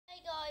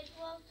guys,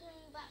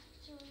 welcome back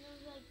to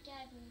another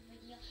gaming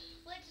video.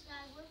 Where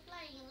today we're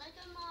playing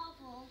Lego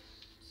Marvel.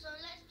 So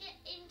let's get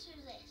into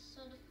this.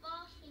 So the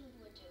first thing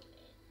we're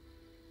doing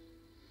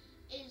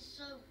is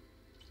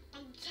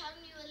I'm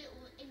telling you a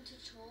little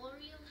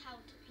tutorial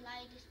how to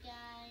play this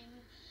game,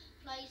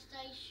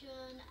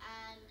 PlayStation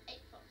and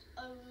Xbox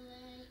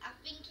only. I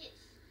think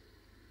it's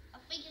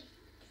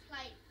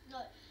play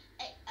no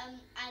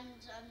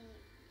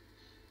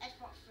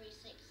Xbox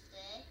 360.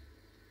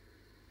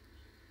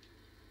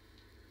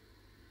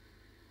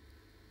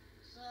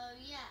 So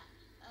yeah,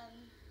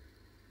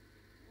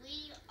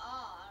 we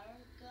are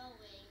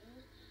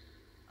going.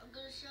 I'm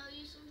gonna show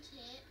you some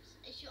tips.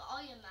 If you're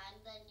Iron Man,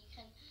 then you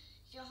can.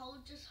 If you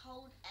just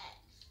hold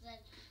X, then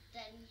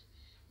then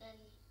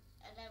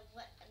and then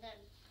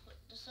put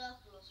the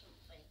circle or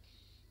something.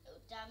 It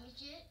will damage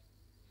it,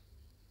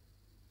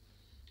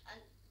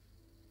 and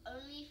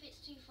only if it's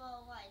too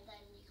far away,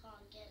 then you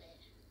can't get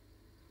it.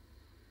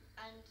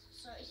 And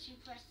so if you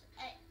press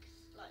X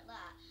like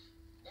that,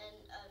 then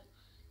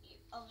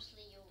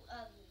obviously you'll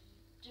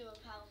do a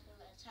powerful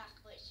attack,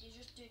 but if you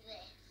just do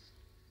this,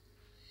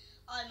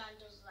 Iron Man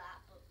does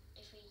that, but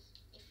if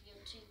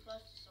you're too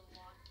close to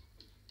someone,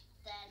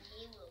 then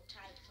he will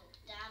take some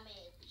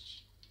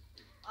damage.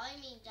 I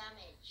mean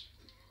damage.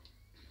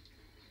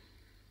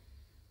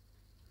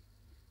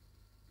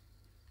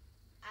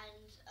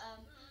 And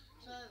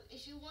so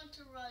if you want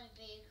to ride a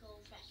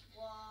vehicle, press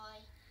Y,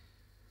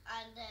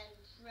 and then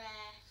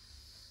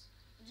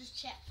just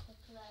check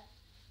quickly.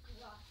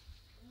 Right,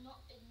 I'm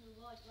not in the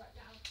ride right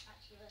now,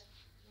 actually.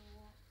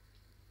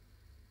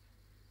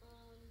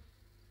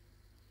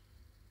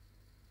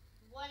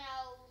 One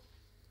L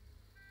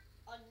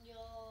on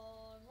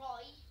your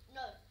right.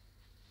 No.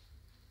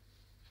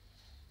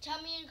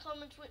 Tell me in the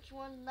comments which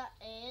one that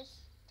is.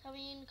 Tell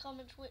me in the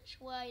comments which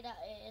way that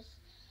is.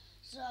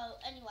 So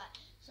anyway,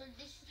 so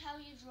this is how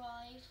you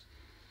drive.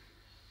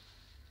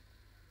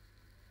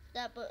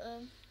 That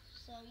button.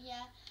 So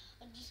yeah,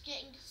 I'm just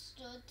getting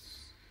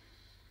studs.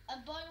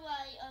 And by the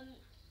way,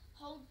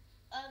 hold,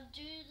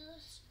 do the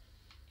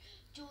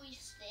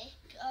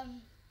joystick,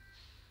 and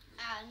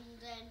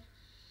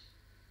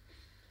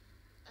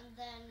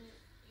then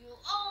you.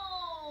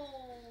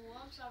 Oh,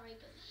 I'm sorry,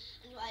 but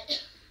anyway.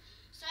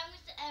 Same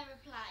with the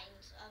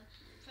aeroplanes.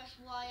 Press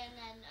Y and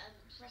then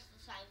press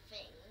the same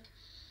thing.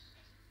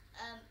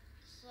 And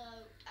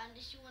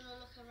if you want to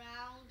look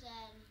around,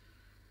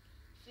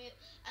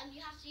 and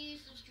you have to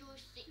use the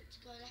joystick to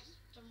go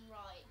left and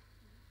right,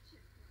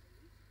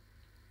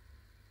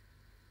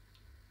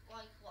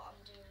 like what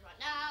I'm doing right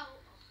now.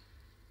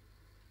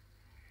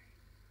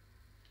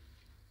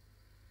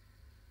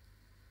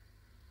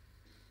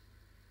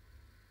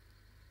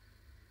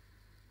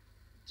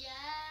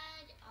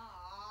 Dead.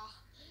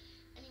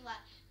 Anyway,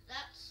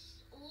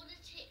 that's all the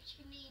tips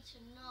you need to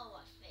know,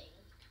 I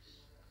think.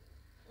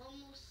 One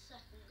more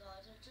second,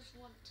 guys. I just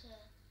want to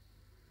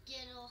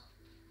get out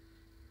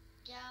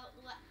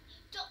the way.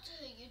 Doctor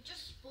Who, you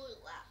just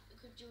spoiled that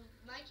because you're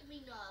making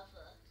me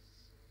nervous.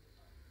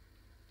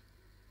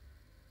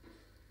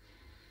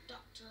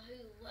 Doctor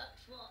Who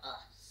worked for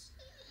us.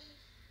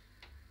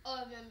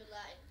 I remember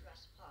that in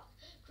Jurassic Park.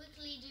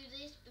 Quickly do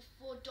this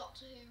before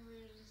Doctor Who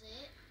ruins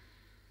it.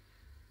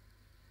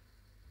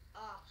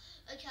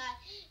 Okay.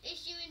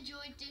 If you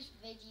enjoyed this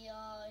video,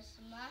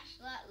 smash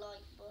that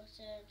like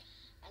button,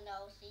 and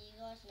I'll see you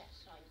guys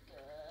next time.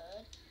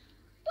 Good.